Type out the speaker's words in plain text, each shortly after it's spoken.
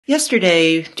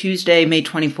Yesterday, Tuesday, May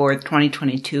 24th,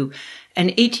 2022, an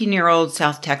 18-year-old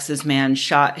South Texas man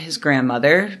shot his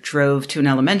grandmother, drove to an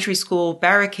elementary school,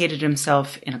 barricaded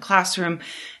himself in a classroom,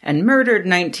 and murdered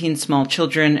 19 small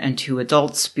children and 2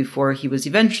 adults before he was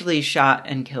eventually shot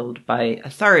and killed by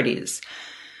authorities.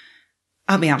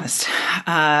 I'll be honest,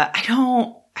 I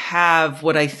don't have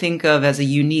what I think of as a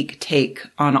unique take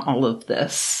on all of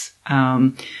this,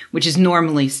 which is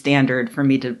normally standard for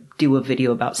me to do a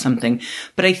video about something.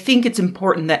 But I think it's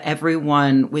important that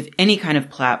everyone with any kind of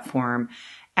platform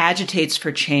agitates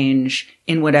for change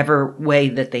in whatever way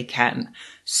that they can.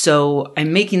 So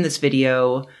I'm making this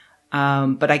video,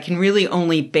 but I can really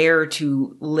only bear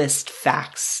to list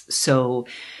facts. So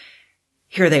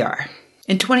here they are.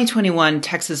 In 2021,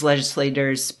 Texas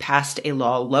legislators passed a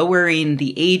law lowering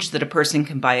the age that a person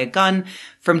can buy a gun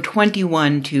from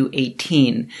 21 to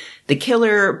 18. The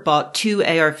killer bought 2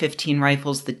 AR-15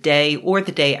 rifles the day or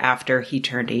the day after he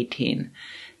turned 18.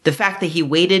 The fact that he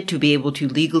waited to be able to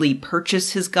legally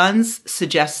purchase his guns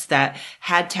suggests that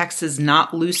had Texas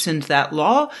not loosened that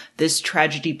law, this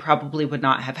tragedy probably would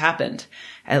not have happened,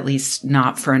 at least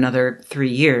not for another 3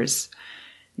 years.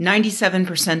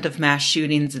 97% of mass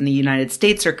shootings in the United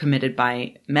States are committed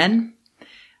by men.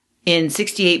 In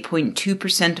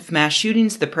 68.2% of mass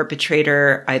shootings, the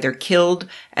perpetrator either killed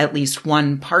at least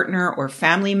one partner or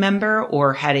family member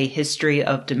or had a history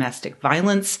of domestic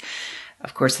violence.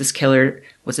 Of course, this killer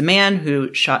was a man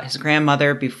who shot his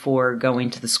grandmother before going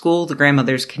to the school. The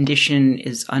grandmother's condition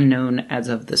is unknown as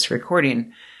of this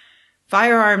recording.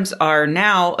 Firearms are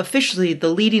now officially the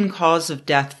leading cause of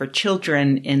death for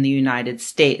children in the United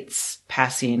States,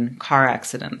 passing car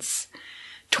accidents.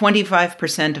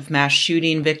 25% of mass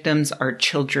shooting victims are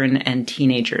children and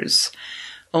teenagers.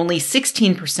 Only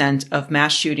 16% of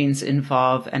mass shootings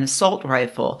involve an assault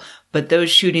rifle, but those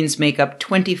shootings make up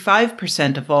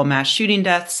 25% of all mass shooting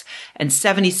deaths and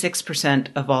 76%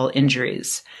 of all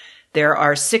injuries. There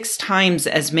are 6 times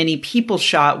as many people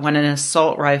shot when an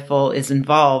assault rifle is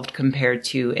involved compared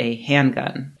to a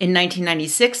handgun. In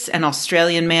 1996, an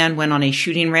Australian man went on a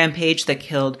shooting rampage that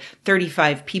killed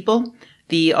 35 people.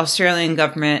 The Australian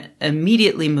government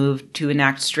immediately moved to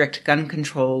enact strict gun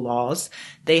control laws.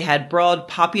 They had broad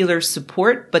popular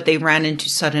support, but they ran into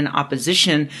sudden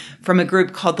opposition from a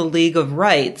group called the League of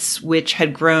Rights, which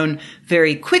had grown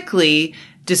very quickly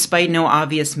despite no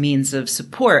obvious means of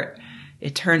support.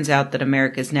 It turns out that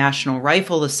America's National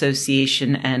Rifle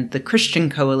Association and the Christian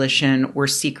Coalition were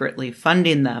secretly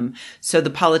funding them. So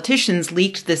the politicians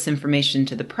leaked this information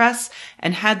to the press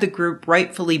and had the group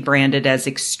rightfully branded as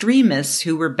extremists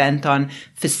who were bent on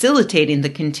facilitating the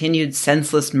continued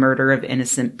senseless murder of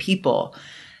innocent people.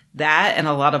 That and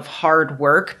a lot of hard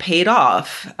work paid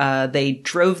off. They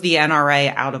drove the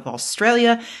NRA out of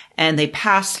Australia and they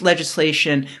passed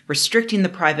legislation restricting the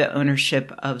private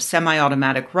ownership of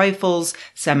semi-automatic rifles,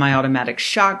 semi-automatic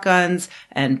shotguns,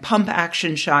 and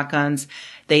pump-action shotguns.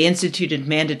 They instituted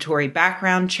mandatory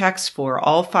background checks for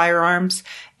all firearms,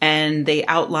 and they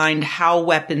outlined how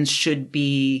weapons should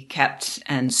be kept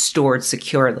and stored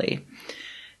securely.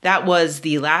 That was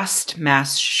the last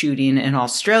mass shooting in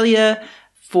Australia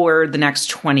for the next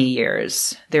 20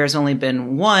 years. There has only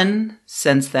been one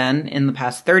since then in the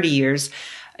past 30 years,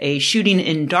 a shooting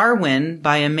in Darwin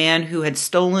by a man who had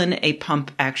stolen a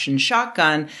pump-action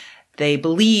shotgun. They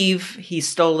believe he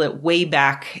stole it way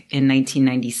back in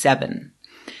 1997.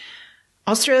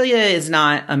 Australia is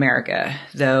not America,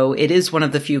 though it is one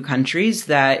of the few countries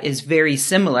that is very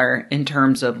similar in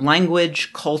terms of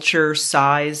language, culture,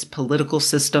 size, political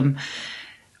system.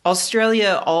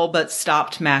 Australia all but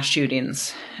stopped mass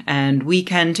shootings, and we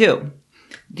can too.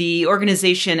 The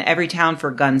organization Everytown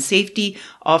for Gun Safety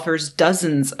offers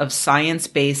dozens of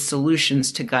science-based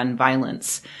solutions to gun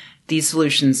violence. These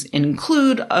solutions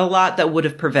include a lot that would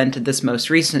have prevented this most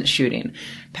recent shooting.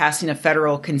 Passing a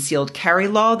federal concealed carry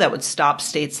law that would stop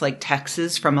states like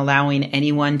Texas from allowing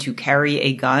anyone to carry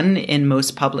a gun in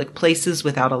most public places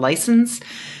without a license.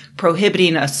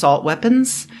 Prohibiting assault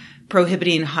weapons.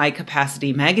 Prohibiting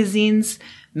high-capacity magazines,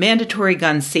 mandatory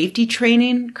gun safety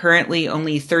training. Currently,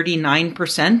 only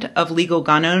 39% of legal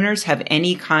gun owners have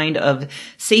any kind of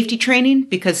safety training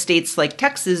because states like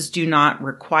Texas do not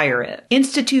require it.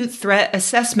 Institute threat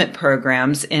assessment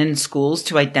programs in schools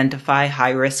to identify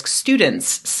high-risk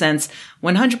students, since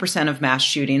 100% of mass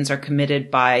shootings are committed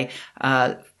by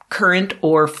current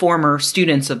or former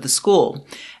students of the school.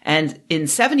 And in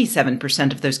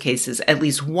 77% of those cases, at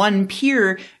least one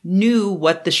peer knew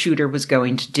what the shooter was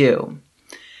going to do.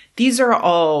 These are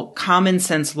all common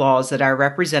sense laws that our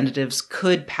representatives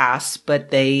could pass, but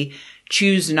they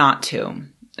choose not to.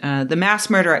 The mass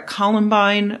murder at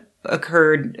Columbine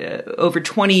occurred over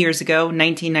 20 years ago,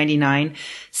 1999.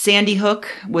 Sandy Hook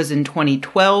was in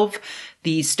 2012.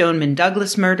 The Stoneman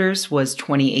Douglas murders was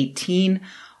 2018.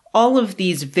 All of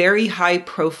these very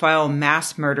high-profile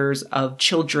mass murders of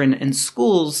children in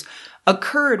schools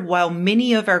occurred while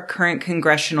many of our current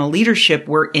congressional leadership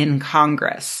were in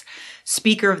Congress.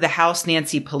 Speaker of the House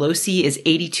Nancy Pelosi is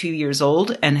 82 years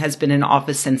old and has been in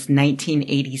office since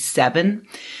 1987.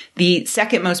 The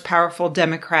second most powerful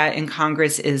Democrat in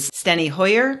Congress is Steny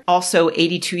Hoyer, also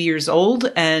 82 years old,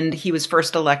 and he was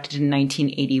first elected in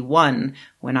 1981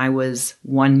 when I was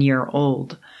 1 year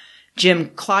old. Jim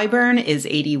Clyburn is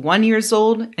 81 years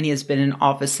old, and he has been in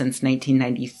office since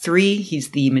 1993. He's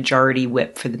the majority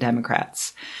whip for the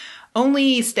Democrats.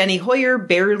 Only Steny Hoyer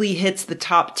barely hits the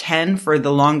top 10 for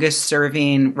the longest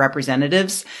serving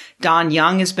representatives. Don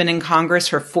Young has been in Congress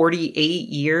for 48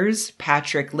 years.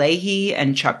 Patrick Leahy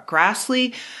and Chuck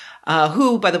Grassley,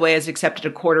 who, by the way, has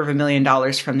accepted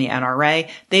 $250,000 from the NRA.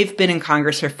 They've been in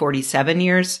Congress for 47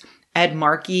 years. Ed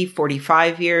Markey,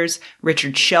 45 years.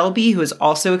 Richard Shelby, who has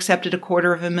also accepted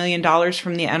 $250,000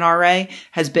 from the NRA,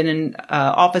 has been in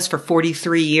office for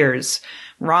 43 years.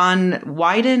 Ron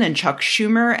Wyden and Chuck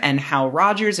Schumer and Hal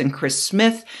Rogers and Chris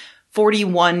Smith,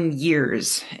 41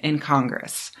 years in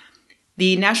Congress.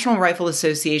 The National Rifle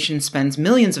Association spends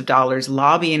millions of dollars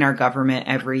lobbying our government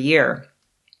every year.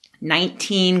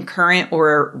 19 current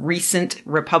or recent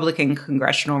Republican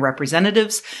congressional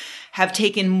representatives have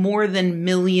taken more than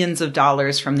millions of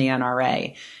dollars from the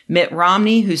NRA. Mitt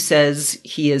Romney, who says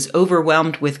he is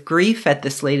overwhelmed with grief at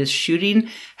this latest shooting,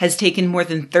 has taken more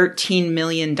than $13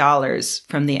 million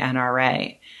from the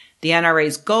NRA. The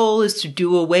NRA's goal is to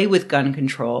do away with gun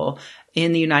control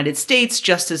in the United States,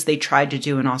 just as they tried to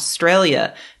do in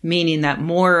Australia, meaning that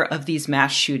more of these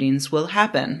mass shootings will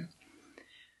happen.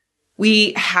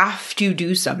 We have to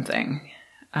do something.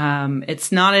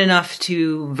 It's not enough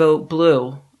to vote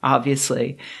blue.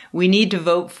 Obviously, we need to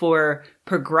vote for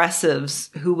progressives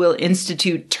who will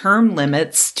institute term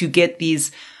limits to get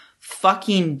these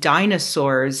fucking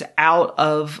dinosaurs out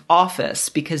of office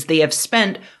because they have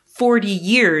spent 40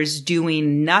 years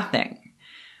doing nothing.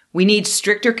 We need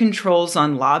stricter controls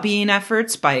on lobbying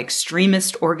efforts by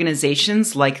extremist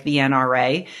organizations like the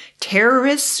NRA.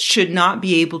 Terrorists should not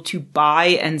be able to buy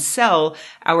and sell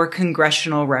our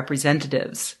congressional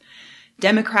representatives.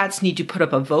 Democrats need to put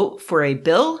up a vote for a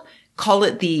bill, call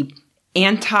it the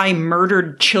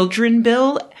anti-murdered children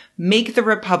bill, make the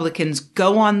Republicans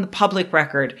go on the public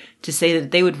record to say that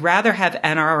they would rather have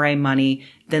NRA money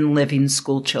than living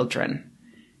school children.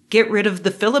 Get rid of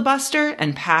the filibuster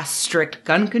and pass strict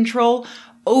gun control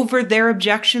over their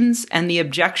objections and the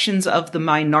objections of the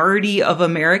minority of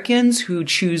Americans who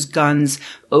choose guns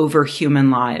over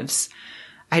human lives.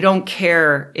 I don't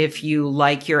care if you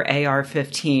like your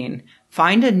AR-15.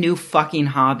 Find a new fucking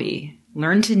hobby.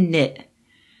 Learn to knit.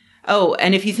 Oh,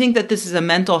 and if you think that this is a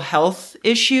mental health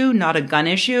issue, not a gun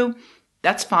issue,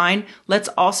 that's fine. Let's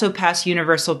also pass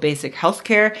universal basic health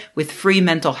care with free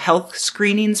mental health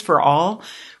screenings for all,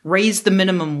 raise the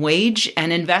minimum wage,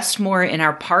 and invest more in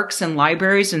our parks and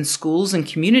libraries and schools and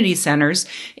community centers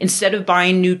instead of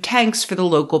buying new tanks for the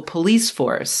local police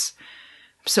force.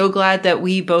 I'm so glad that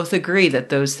we both agree that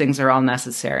those things are all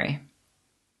necessary.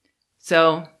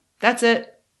 So, that's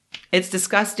it. It's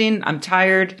disgusting. I'm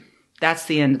tired. That's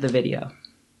the end of the video.